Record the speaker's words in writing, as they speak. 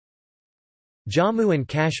Jammu and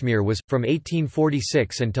Kashmir was, from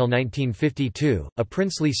 1846 until 1952, a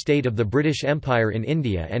princely state of the British Empire in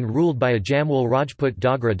India and ruled by a Jamwal Rajput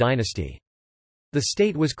Dogra dynasty. The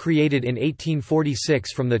state was created in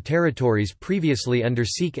 1846 from the territories previously under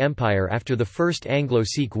Sikh Empire after the First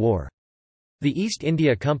Anglo-Sikh War. The East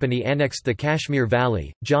India Company annexed the Kashmir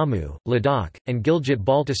Valley, Jammu, Ladakh, and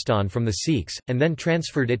Gilgit-Baltistan from the Sikhs, and then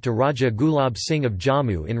transferred it to Raja Gulab Singh of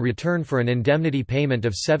Jammu in return for an indemnity payment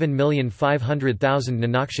of 7,500,000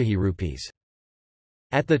 Nanakshahi rupees.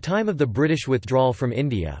 At the time of the British withdrawal from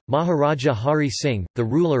India, Maharaja Hari Singh, the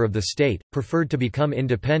ruler of the state, preferred to become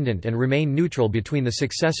independent and remain neutral between the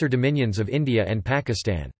successor dominions of India and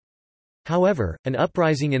Pakistan. However, an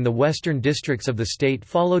uprising in the western districts of the state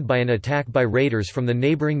followed by an attack by raiders from the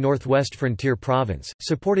neighbouring northwest frontier province,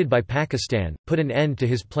 supported by Pakistan, put an end to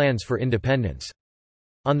his plans for independence.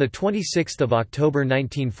 On 26 October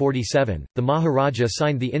 1947, the Maharaja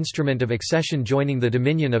signed the instrument of accession joining the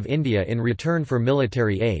Dominion of India in return for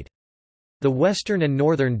military aid. The western and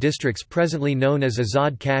northern districts presently known as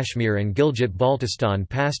Azad Kashmir and Gilgit-Baltistan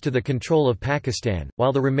passed to the control of Pakistan,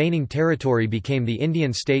 while the remaining territory became the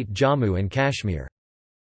Indian state Jammu and Kashmir.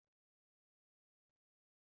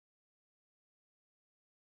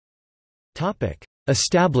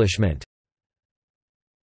 Establishment.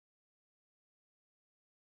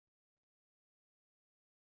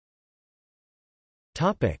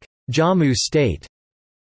 Jammu State.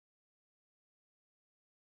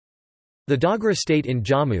 The Dogra state in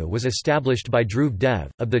Jammu was established by Dhruv Dev,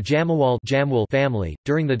 of the Jamwal family,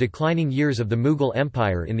 during the declining years of the Mughal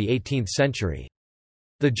Empire in the 18th century.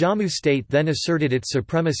 The Jammu state then asserted its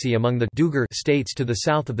supremacy among the Dugar states to the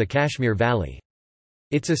south of the Kashmir Valley.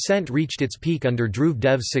 Its ascent reached its peak under Dhruv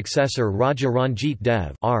Dev's successor Raja Ranjit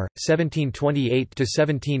Dev R.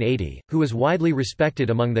 1728–1780, who was widely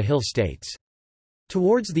respected among the hill states.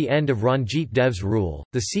 Towards the end of Ranjit Dev's rule,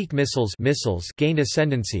 the Sikh missiles gained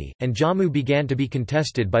ascendancy, and Jammu began to be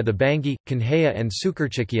contested by the Bhangi, Kanhaiya and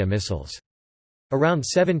Sukerchakia missiles. Around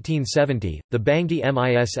 1770, the Bhangi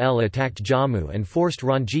misl attacked Jammu and forced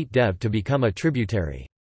Ranjit Dev to become a tributary.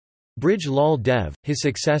 Brij Lal Dev, his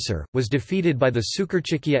successor, was defeated by the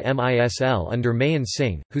Sukerchakia misl under Mayan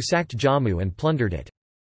Singh, who sacked Jammu and plundered it.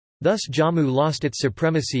 Thus Jammu lost its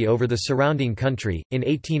supremacy over the surrounding country. In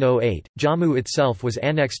 1808, Jammu itself was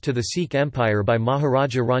annexed to the Sikh Empire by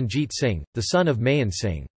Maharaja Ranjit Singh, the son of Mayan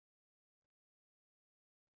Singh.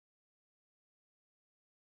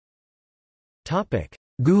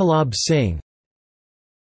 Gulab Singh.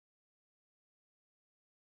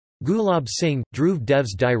 Gulab Singh, Dhruv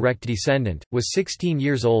Dev's direct descendant, was 16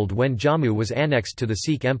 years old when Jammu was annexed to the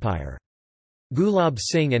Sikh Empire. Gulab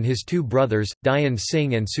Singh and his two brothers, Dayan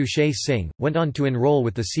Singh and Suchet Singh, went on to enroll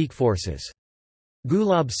with the Sikh forces.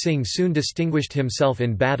 Gulab Singh soon distinguished himself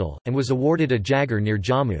in battle, and was awarded a Jagar near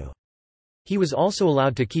Jammu. He was also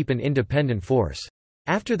allowed to keep an independent force.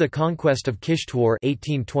 After the conquest of Kishtwar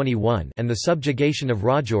 1821 and the subjugation of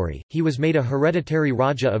Rajouri, he was made a hereditary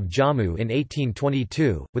Raja of Jammu in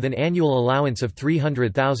 1822, with an annual allowance of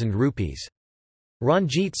 300,000 rupees.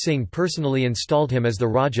 Ranjit Singh personally installed him as the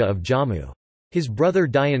Raja of Jammu. His brother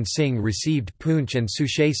Dayan Singh received Poonch and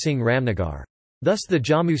Suchet Singh Ramnagar. Thus the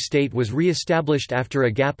Jammu state was re-established after a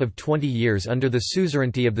gap of 20 years under the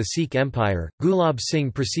suzerainty of the Sikh Empire. Gulab Singh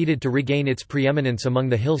proceeded to regain its preeminence among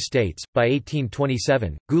the hill states. By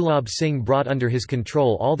 1827, Gulab Singh brought under his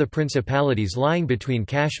control all the principalities lying between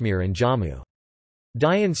Kashmir and Jammu.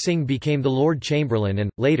 Dayan Singh became the Lord Chamberlain and,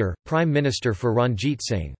 later, Prime Minister for Ranjit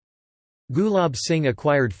Singh. Gulab Singh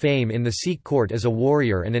acquired fame in the Sikh court as a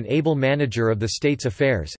warrior and an able manager of the state's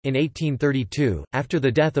affairs. In 1832, after the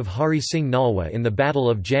death of Hari Singh Nalwa in the Battle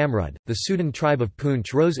of Jamrud, the Sudan tribe of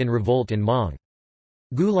Poonch rose in revolt in Maung.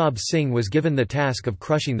 Gulab Singh was given the task of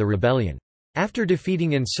crushing the rebellion. After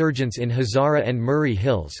defeating insurgents in Hazara and Murree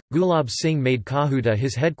Hills, Gulab Singh made Kahuta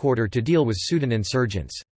his headquarter to deal with Sudan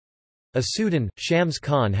insurgents. A Sudan, Shams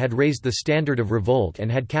Khan had raised the standard of revolt and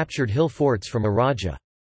had captured hill forts from a Raja.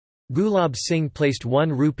 Gulab Singh placed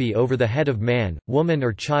 1 rupee over the head of man, woman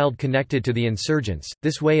or child connected to the insurgents,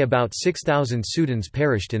 this way about 6,000 Sudans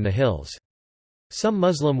perished in the hills. Some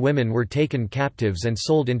Muslim women were taken captives and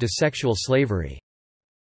sold into sexual slavery.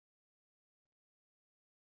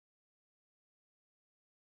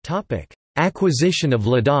 Acquisition of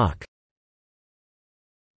Ladakh.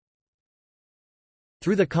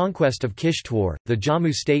 Through the conquest of Kishtwar, the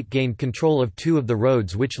Jammu state gained control of 2 of the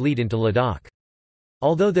roads which lead into Ladakh.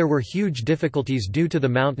 Although there were huge difficulties due to the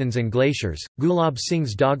mountains and glaciers, Gulab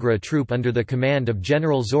Singh's Dogra troop under the command of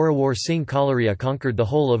General Zorawar Singh Kalaria conquered the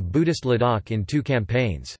whole of Buddhist Ladakh in 2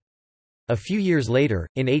 campaigns. A few years later,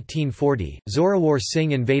 in 1840, Zorawar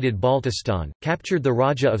Singh invaded Baltistan, captured the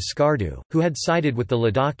Raja of Skardu, who had sided with the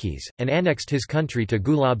Ladakhis, and annexed his country to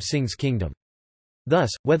Gulab Singh's kingdom.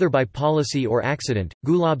 Thus, whether by policy or accident,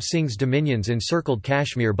 Gulab Singh's dominions encircled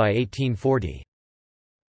Kashmir by 1840.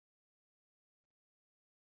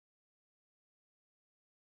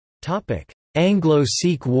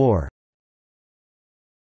 Anglo-Sikh War.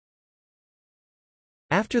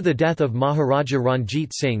 After the death of Maharaja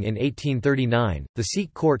Ranjit Singh in 1839, the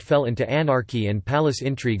Sikh court fell into anarchy and palace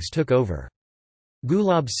intrigues took over.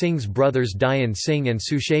 Gulab Singh's brothers Dayan Singh and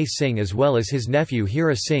Suchet Singh as well as his nephew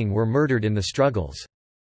Hira Singh were murdered in the struggles.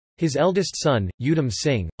 His eldest son, Udham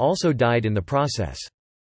Singh, also died in the process.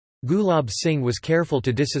 Gulab Singh was careful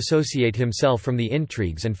to disassociate himself from the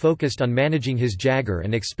intrigues and focused on managing his Jagir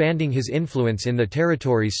and expanding his influence in the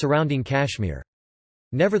territories surrounding Kashmir.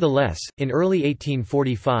 Nevertheless, in early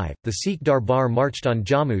 1845, the Sikh Darbar marched on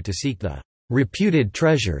Jammu to seek the reputed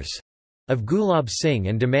treasures of Gulab Singh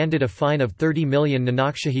and demanded a fine of 30 million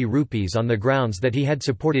Nanakshahi rupees on the grounds that he had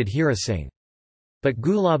supported Hira Singh. But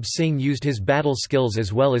Gulab Singh used his battle skills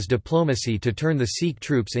as well as diplomacy to turn the Sikh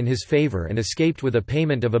troops in his favour and escaped with a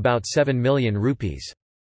payment of about 7 million rupees.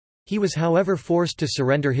 He was however forced to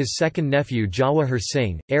surrender his second nephew Jawahar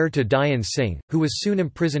Singh, heir to Dayan Singh, who was soon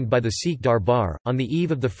imprisoned by the Sikh Darbar. On the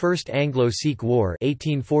eve of the First Anglo-Sikh War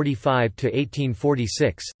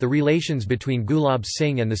 (1845–1846), the relations between Gulab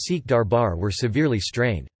Singh and the Sikh Darbar were severely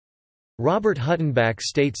strained. Robert Huttenbach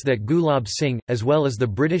states that Gulab Singh, as well as the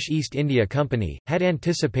British East India Company, had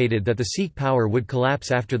anticipated that the Sikh power would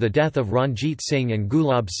collapse after the death of Ranjit Singh, and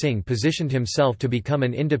Gulab Singh positioned himself to become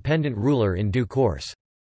an independent ruler in due course.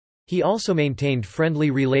 He also maintained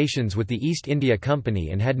friendly relations with the East India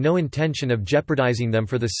Company and had no intention of jeopardizing them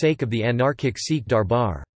for the sake of the anarchic Sikh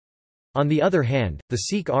Darbar. On the other hand, the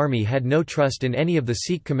Sikh army had no trust in any of the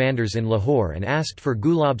Sikh commanders in Lahore and asked for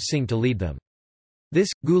Gulab Singh to lead them. This,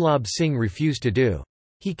 Gulab Singh refused to do.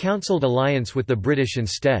 He counselled alliance with the British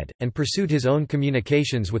instead, and pursued his own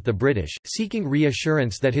communications with the British, seeking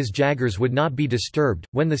reassurance that his Jagirs would not be disturbed.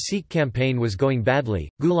 When the Sikh campaign was going badly,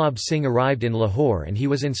 Gulab Singh arrived in Lahore and he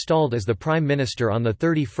was installed as the Prime Minister on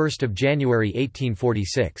 31 January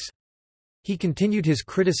 1846. He continued his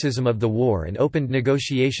criticism of the war and opened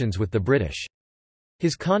negotiations with the British.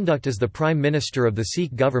 His conduct as the Prime Minister of the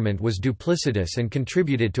Sikh government was duplicitous and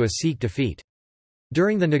contributed to a Sikh defeat.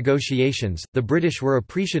 During the negotiations, the British were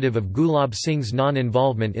appreciative of Gulab Singh's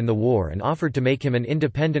non-involvement in the war and offered to make him an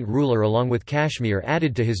independent ruler along with Kashmir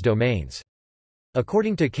added to his domains.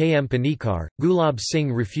 According to K. M. Panikar, Gulab Singh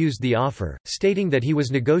refused the offer, stating that he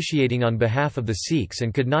was negotiating on behalf of the Sikhs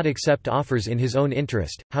and could not accept offers in his own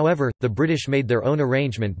interest. However, the British made their own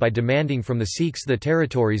arrangement by demanding from the Sikhs the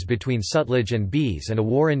territories between Sutlej and Beas and a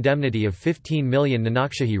war indemnity of 15 million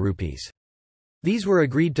Nanakshahi rupees. These were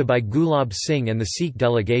agreed to by Gulab Singh and the Sikh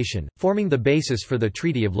delegation, forming the basis for the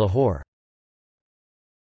Treaty of Lahore.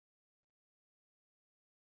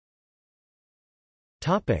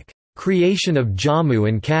 Creation of Jammu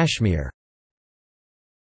and Kashmir.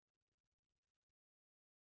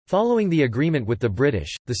 Following the agreement with the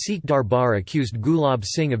British, the Sikh Darbar accused Gulab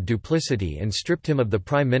Singh of duplicity and stripped him of the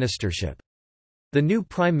prime ministership. The new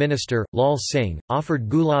Prime Minister, Lal Singh, offered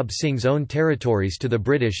Gulab Singh's own territories to the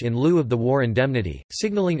British in lieu of the war indemnity,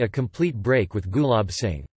 signalling a complete break with Gulab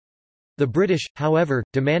Singh. The British, however,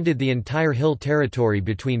 demanded the entire hill territory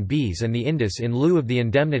between Beas and the Indus in lieu of the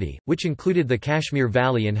indemnity, which included the Kashmir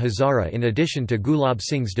Valley and Hazara in addition to Gulab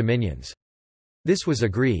Singh's dominions. This was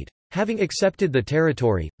agreed. Having accepted the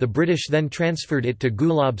territory, the British then transferred it to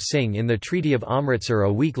Gulab Singh in the Treaty of Amritsar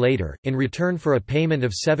a week later, in return for a payment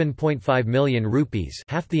of 7.5 million rupees,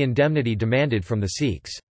 half the indemnity demanded from the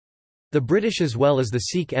Sikhs. The British as well as the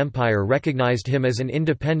Sikh Empire recognised him as an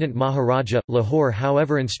independent Maharaja. Lahore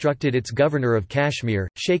however instructed its governor of Kashmir,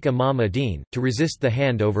 Sheikh Imam Uddin, to resist the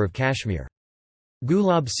handover of Kashmir.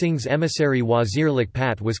 Gulab Singh's emissary Wazir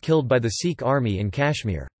Lakhpat was killed by the Sikh army in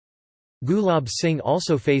Kashmir. Gulab Singh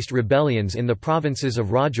also faced rebellions in the provinces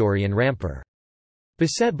of Rajouri and Rampur.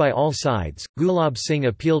 Beset by all sides, Gulab Singh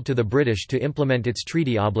appealed to the British to implement its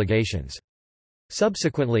treaty obligations.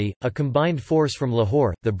 Subsequently, a combined force from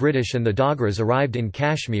Lahore, the British and the Dogras arrived in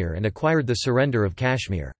Kashmir and acquired the surrender of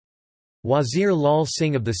Kashmir. Wazir Lal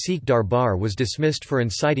Singh of the Sikh Darbar was dismissed for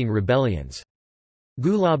inciting rebellions.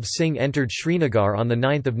 Gulab Singh entered Srinagar on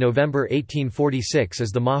 9 November 1846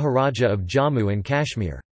 as the Maharaja of Jammu and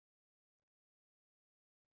Kashmir.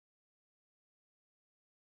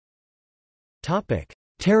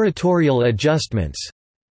 Territorial adjustments.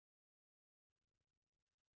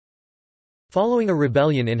 Following a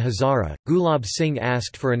rebellion in Hazara, Gulab Singh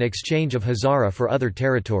asked for an exchange of Hazara for other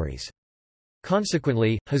territories.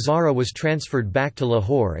 Consequently, Hazara was transferred back to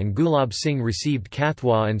Lahore and Gulab Singh received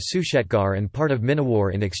Kathua and Sushetgarh and part of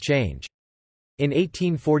Minawar in exchange. In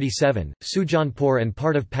 1847, Sujanpur and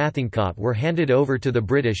part of Pathankot were handed over to the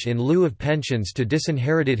British in lieu of pensions to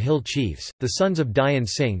disinherited hill chiefs. The sons of Dayan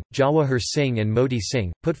Singh, Jawahar Singh, and Moti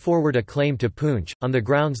Singh put forward a claim to Poonch, on the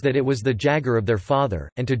grounds that it was the Jagar of their father,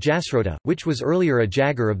 and to Jasrota, which was earlier a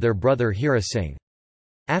Jagar of their brother Hira Singh.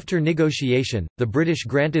 After negotiation, the British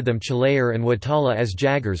granted them Chalayer and Watala as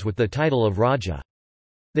Jagars with the title of Raja.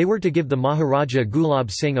 They were to give the Maharaja Gulab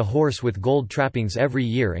Singh a horse with gold trappings every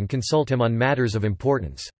year and consult him on matters of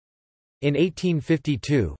importance. In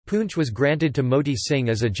 1852, Poonch was granted to Moti Singh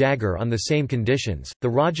as a Jagar on the same conditions. The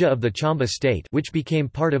Raja of the Chamba state, which became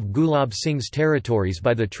part of Gulab Singh's territories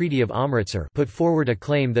by the Treaty of Amritsar, put forward a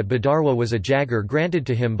claim that Badarwa was a Jagar granted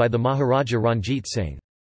to him by the Maharaja Ranjit Singh.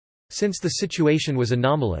 Since the situation was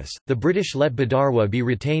anomalous, the British let Badarwa be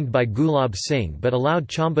retained by Gulab Singh but allowed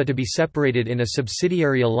Chamba to be separated in a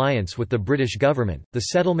subsidiary alliance with the British government. The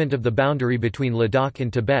settlement of the boundary between Ladakh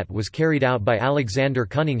and Tibet was carried out by Alexander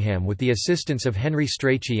Cunningham with the assistance of Henry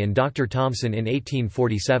Strachey and Dr. Thomson in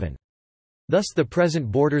 1847. Thus the present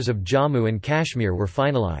borders of Jammu and Kashmir were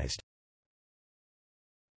finalised.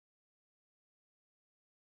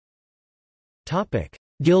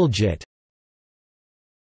 Gilgit.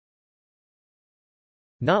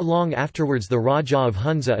 Not long afterwards the Raja of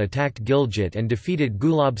Hunza attacked Gilgit and defeated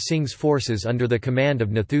Gulab Singh's forces under the command of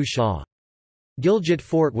Nathu Shah. Gilgit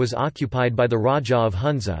fort was occupied by the Raja of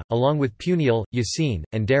Hunza, along with Punial, Yasin,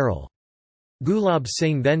 and Daryl. Gulab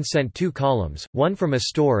Singh then sent 2 columns, one from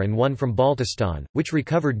Astor and one from Baltistan, which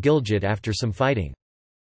recovered Gilgit after some fighting.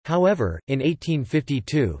 However, in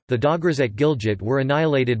 1852, the Dogras at Gilgit were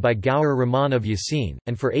annihilated by Gaur Rahman of Yasin,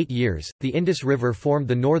 and for 8 years, the Indus River formed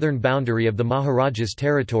the northern boundary of the Maharaja's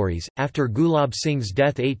territories. After Gulab Singh's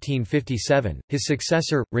death 1857, his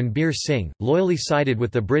successor, Ranbir Singh, loyally sided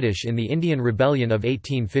with the British in the Indian Rebellion of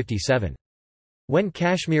 1857. When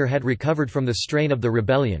Kashmir had recovered from the strain of the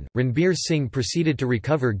rebellion, Ranbir Singh proceeded to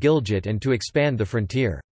recover Gilgit and to expand the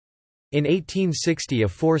frontier. In 1860 a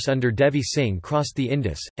force under Devi Singh crossed the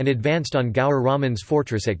Indus, and advanced on Gaur Rahman's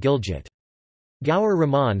fortress at Gilgit. Gaur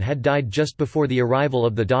Rahman had died just before the arrival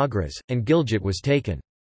of the Dogras, and Gilgit was taken.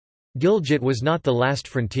 Gilgit was not the last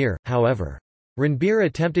frontier, however. Ranbir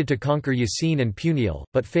attempted to conquer Yasin and Punial,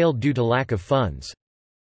 but failed due to lack of funds.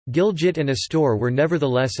 Gilgit and Astor were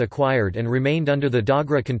nevertheless acquired and remained under the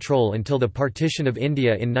Dogra control until the partition of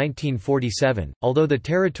India in 1947. Although the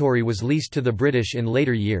territory was leased to the British in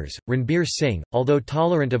later years, Ranbir Singh, although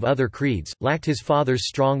tolerant of other creeds, lacked his father's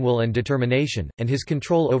strong will and determination, and his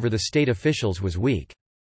control over the state officials was weak.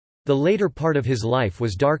 The later part of his life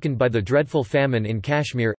was darkened by the dreadful famine in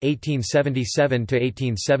Kashmir,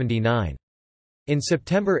 1877–1879. In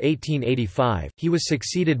September 1885, he was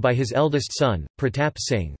succeeded by his eldest son, Pratap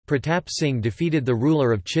Singh. Pratap Singh defeated the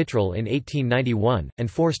ruler of Chitral in 1891, and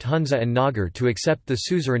forced Hunza and Nagar to accept the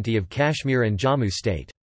suzerainty of Kashmir and Jammu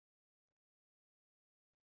State.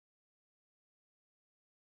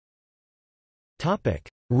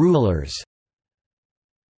 Rulers.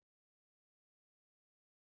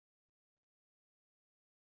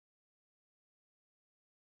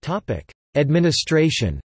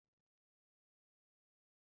 Administration.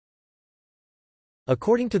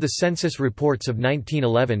 According to the census reports of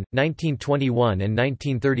 1911, 1921 and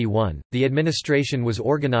 1931, the administration was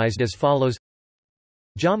organized as follows: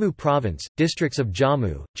 Jammu Province, districts of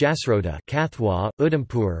Jammu, Jasrota, Kathua,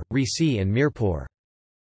 Udhampur, Reasi and Mirpur.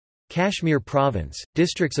 Kashmir Province,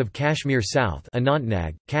 districts of Kashmir South,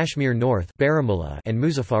 Anantnag, Kashmir North, Baramulla and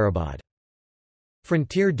Muzaffarabad.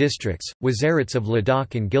 Frontier districts, Wazirats of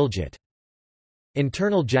Ladakh and Gilgit.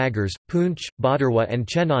 Internal Jagars, Poonch, Badarwa and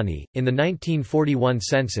Chenani. In the 1941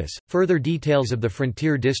 census, further details of the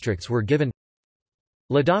frontier districts were given: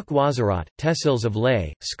 Ladakh Wazirat, Tehsils of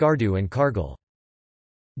Leh, Skardu and Kargil.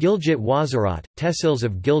 Gilgit Wazirat, Tehsils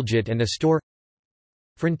of Gilgit and Astor.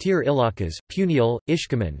 Frontier Ilakas, Punial,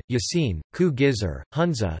 Ishkaman, Yasin, Ku Gizar,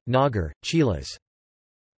 Hunza, Nagar, Chilas.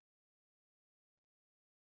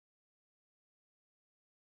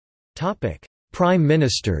 Prime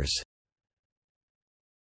Ministers.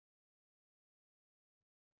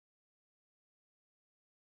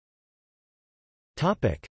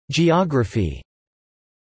 Geography.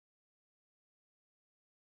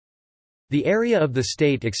 The area of the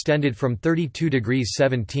state extended from 32 degrees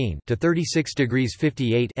 17 to 36 degrees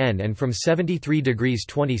 58 N and from 73 degrees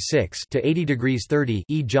 26 to 80 degrees 30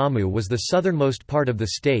 E. Jammu was the southernmost part of the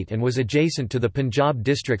state and was adjacent to the Punjab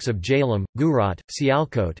districts of Jhelum, Gujarat,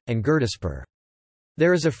 Sialkot, and Gurdaspur.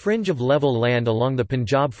 There is a fringe of level land along the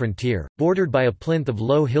Punjab frontier, bordered by a plinth of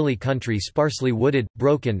low hilly country sparsely wooded,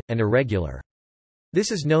 broken, and irregular. This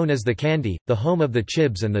is known as the Kandy, the home of the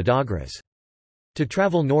Chibs and the Dogras. To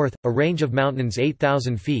travel north, a range of mountains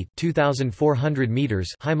 8,000 feet (2,400 meters)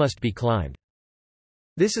 high must be climbed.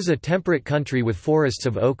 This is a temperate country with forests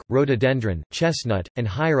of oak, rhododendron, chestnut, and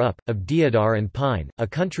higher up, of deodar and pine, a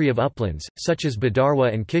country of uplands, such as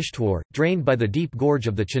Badarwa and Kishtwar, drained by the deep gorge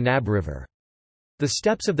of the Chenab River. The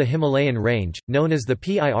steppes of the Himalayan range, known as the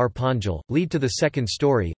Pir Panjal, lead to the second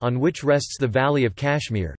story, on which rests the valley of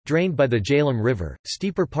Kashmir, drained by the Jhelum River.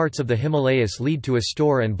 Steeper parts of the Himalayas lead to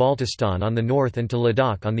Astor and Baltistan on the north and to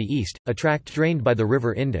Ladakh on the east, a tract drained by the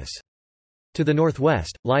river Indus. To the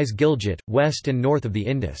northwest, lies Gilgit, west and north of the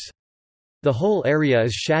Indus. The whole area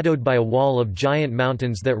is shadowed by a wall of giant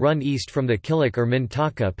mountains that run east from the Killik or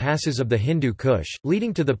Mintaka passes of the Hindu Kush,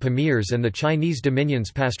 leading to the Pamirs and the Chinese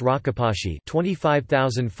dominions past Rakaposhi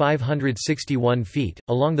 25,561 feet,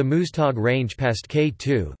 along the Muztagh Range past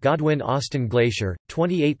K2 Godwin-Austen Glacier,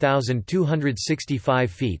 28,265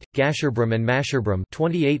 feet, Gasherbrum and Masherbrum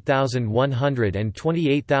 28,100 and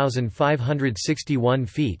 28,561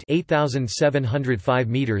 feet 8,705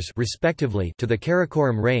 meters respectively to the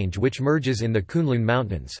Karakoram Range which merges in the Kunlun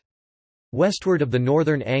Mountains. Westward of the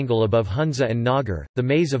northern angle above Hunza and Nagar, the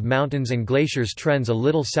maze of mountains and glaciers trends a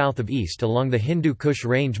little south of east along the Hindu Kush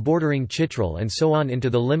range bordering Chitral and so on into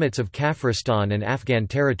the limits of Kafiristan and Afghan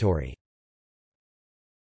territory.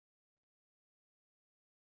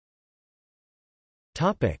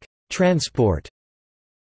 Transport.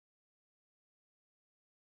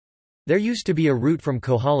 There used to be a route from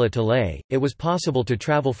Kohala to Leh. It was possible to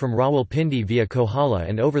travel from Rawalpindi via Kohala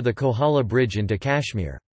and over the Kohala Bridge into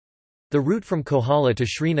Kashmir. The route from Kohala to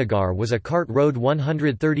Srinagar was a cart road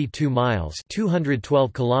 132 miles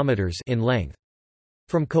 (212 kilometers) in length.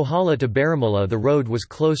 From Kohala to Baramulla the road was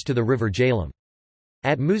close to the river Jhelum.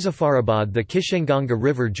 At Muzaffarabad the Kishanganga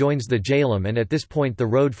River joins the Jhelum and at this point the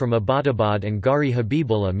road from Abbottabad and Gari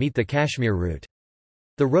Habibullah meet the Kashmir route.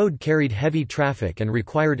 The road carried heavy traffic and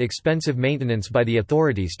required expensive maintenance by the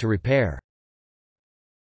authorities to repair.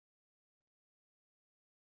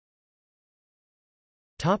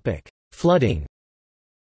 Flooding.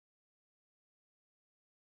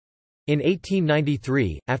 In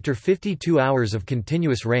 1893, after 52 hours of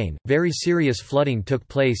continuous rain, very serious flooding took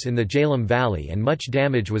place in the Jhelum Valley and much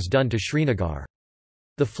damage was done to Srinagar.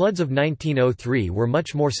 The floods of 1903 were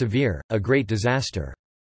much more severe, a great disaster.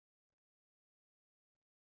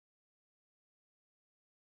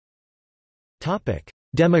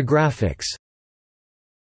 Demographics.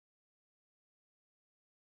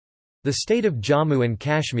 The state of Jammu and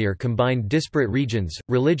Kashmir combined disparate regions,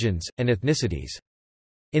 religions, and ethnicities.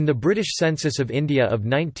 In the British Census of India of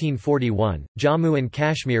 1941, Jammu and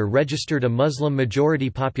Kashmir registered a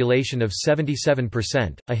Muslim-majority population of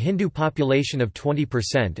 77%, a Hindu population of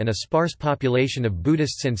 20% and a sparse population of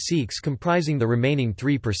Buddhists and Sikhs comprising the remaining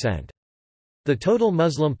 3%. The total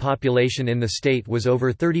Muslim population in the state was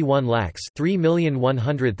over 31 lakhs,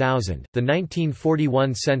 3,100,000. The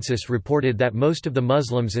 1941 census reported that most of the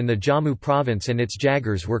Muslims in the Jammu province and its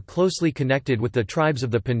Jagirs were closely connected with the tribes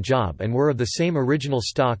of the Punjab and were of the same original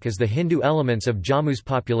stock as the Hindu elements of Jammu's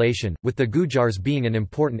population, with the Gujars being an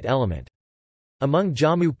important element. Among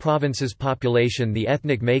Jammu province's population the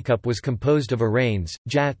ethnic makeup was composed of Arains,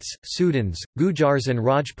 Jats, Sudans, Gujars and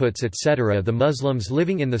Rajputs etc. The Muslims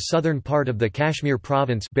living in the southern part of the Kashmir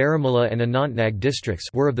province Baramulla and Anantnag districts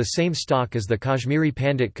were of the same stock as the Kashmiri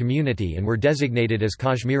Pandit community and were designated as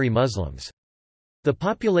Kashmiri Muslims. The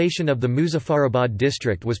population of the Muzaffarabad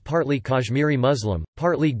district was partly Kashmiri Muslim,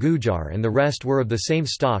 partly Gujar and the rest were of the same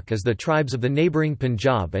stock as the tribes of the neighbouring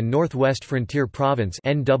Punjab and Northwest Frontier Province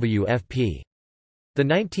NWFP. The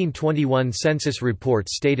 1921 census report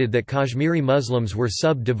stated that Kashmiri Muslims were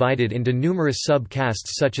subdivided into numerous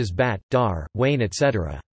sub-castes such as Bhat, Dar, Wain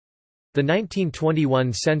etc. The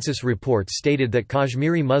 1921 census report stated that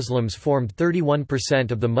Kashmiri Muslims formed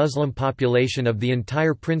 31% of the Muslim population of the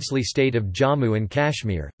entire princely state of Jammu and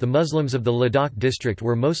Kashmir. The Muslims of the Ladakh district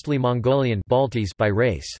were mostly Mongolian Baltis by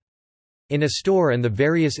race. In Astor and the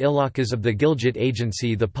various ilakas of the Gilgit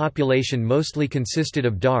Agency the population mostly consisted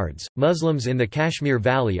of Dards. Muslims in the Kashmir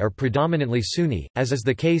Valley are predominantly Sunni, as is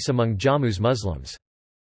the case among Jammu's Muslims.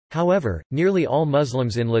 However, nearly all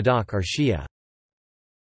Muslims in Ladakh are Shia.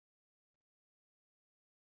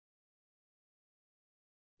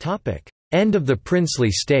 End of the princely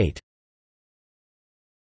state.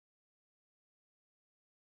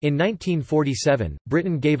 In 1947,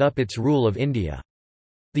 Britain gave up its rule of India.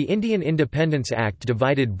 The Indian Independence Act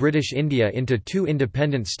divided British India into two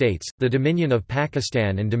independent states, the Dominion of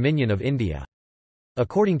Pakistan and Dominion of India.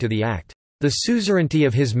 According to the Act, "The suzerainty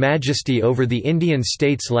of His Majesty over the Indian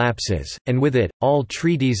states lapses, and with it, all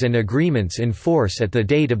treaties and agreements in force at the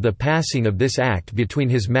date of the passing of this Act between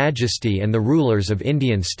His Majesty and the rulers of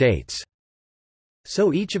Indian states."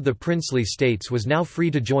 So each of the princely states was now free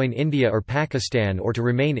to join India or Pakistan or to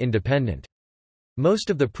remain independent. Most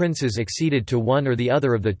of the princes acceded to one or the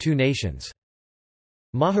other of the two nations.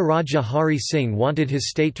 Maharaja Hari Singh wanted his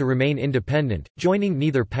state to remain independent, joining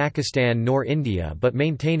neither Pakistan nor India but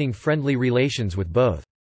maintaining friendly relations with both.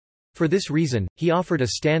 For this reason, he offered a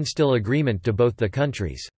standstill agreement to both the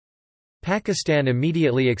countries. Pakistan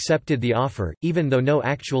immediately accepted the offer, even though no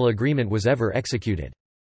actual agreement was ever executed.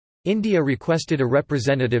 India requested a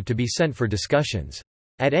representative to be sent for discussions.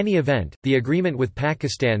 At any event, the agreement with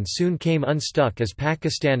Pakistan soon came unstuck as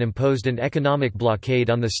Pakistan imposed an economic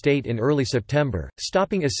blockade on the state in early September,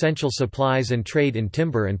 stopping essential supplies and trade in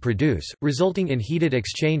timber and produce, resulting in heated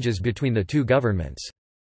exchanges between the two governments.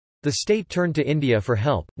 The state turned to India for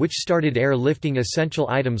help, which started airlifting essential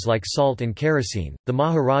items like salt and kerosene. The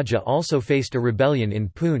Maharaja also faced a rebellion in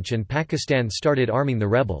Poonch and Pakistan started arming the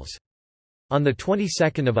rebels. On the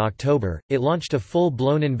 22nd of October, it launched a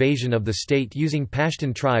full-blown invasion of the state using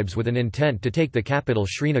Pashtun tribes with an intent to take the capital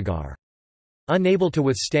Srinagar. Unable to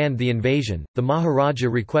withstand the invasion, the Maharaja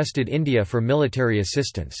requested India for military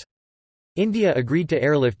assistance. India agreed to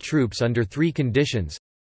airlift troops under 3 conditions.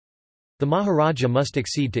 The Maharaja must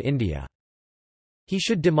accede to India. He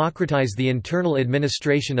should democratize the internal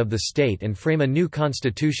administration of the state and frame a new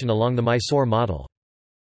constitution along the Mysore model.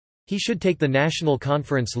 He should take the National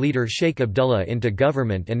Conference leader Sheikh Abdullah into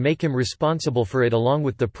government and make him responsible for it along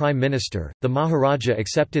with the Prime Minister. The Maharaja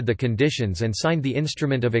accepted the conditions and signed the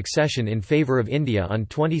Instrument of Accession in favour of India on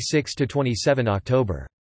 26–27 October.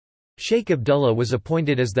 Sheikh Abdullah was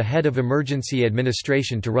appointed as the head of emergency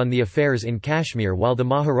administration to run the affairs in Kashmir while the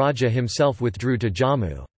Maharaja himself withdrew to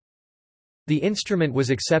Jammu. The instrument was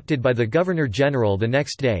accepted by the Governor-General the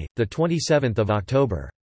next day, 27 October.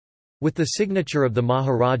 With the signature of the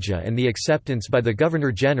Maharaja and the acceptance by the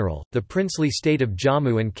Governor-General, the princely state of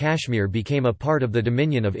Jammu and Kashmir became a part of the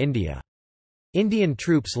Dominion of India. Indian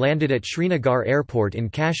troops landed at Srinagar Airport in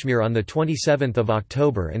Kashmir on 27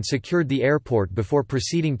 October and secured the airport before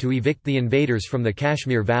proceeding to evict the invaders from the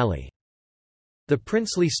Kashmir Valley. The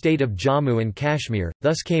princely state of Jammu and Kashmir,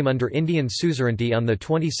 thus came under Indian suzerainty on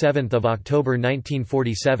 27 October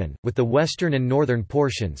 1947, with the western and northern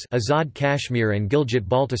portions Azad Kashmir and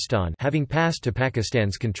Gilgit-Baltistan having passed to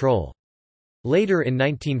Pakistan's control. Later in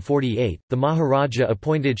 1948, the Maharaja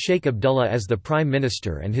appointed Sheikh Abdullah as the Prime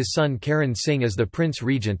Minister and his son Karan Singh as the Prince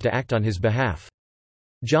Regent to act on his behalf.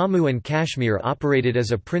 Jammu and Kashmir operated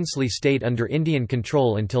as a princely state under Indian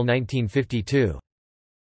control until 1952.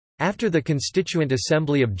 After the Constituent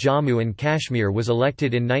Assembly of Jammu and Kashmir was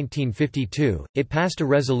elected in 1952, it passed a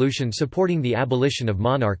resolution supporting the abolition of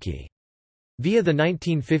monarchy. Via the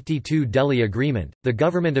 1952 Delhi Agreement, the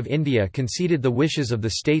Government of India conceded the wishes of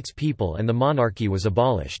the state's people and the monarchy was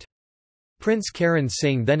abolished. Prince Karan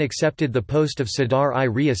Singh then accepted the post of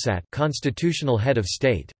Sadar-i-Riyasat, constitutional head of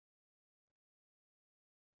state.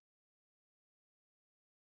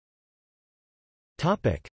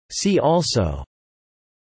 See also: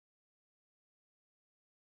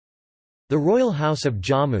 The Royal House of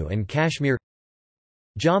Jammu and Kashmir,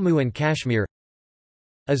 Jammu and Kashmir,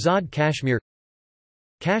 Azad Kashmir,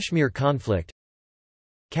 Kashmir conflict,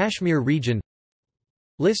 Kashmir region,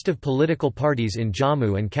 List of political parties in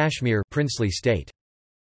Jammu and Kashmir, princely state.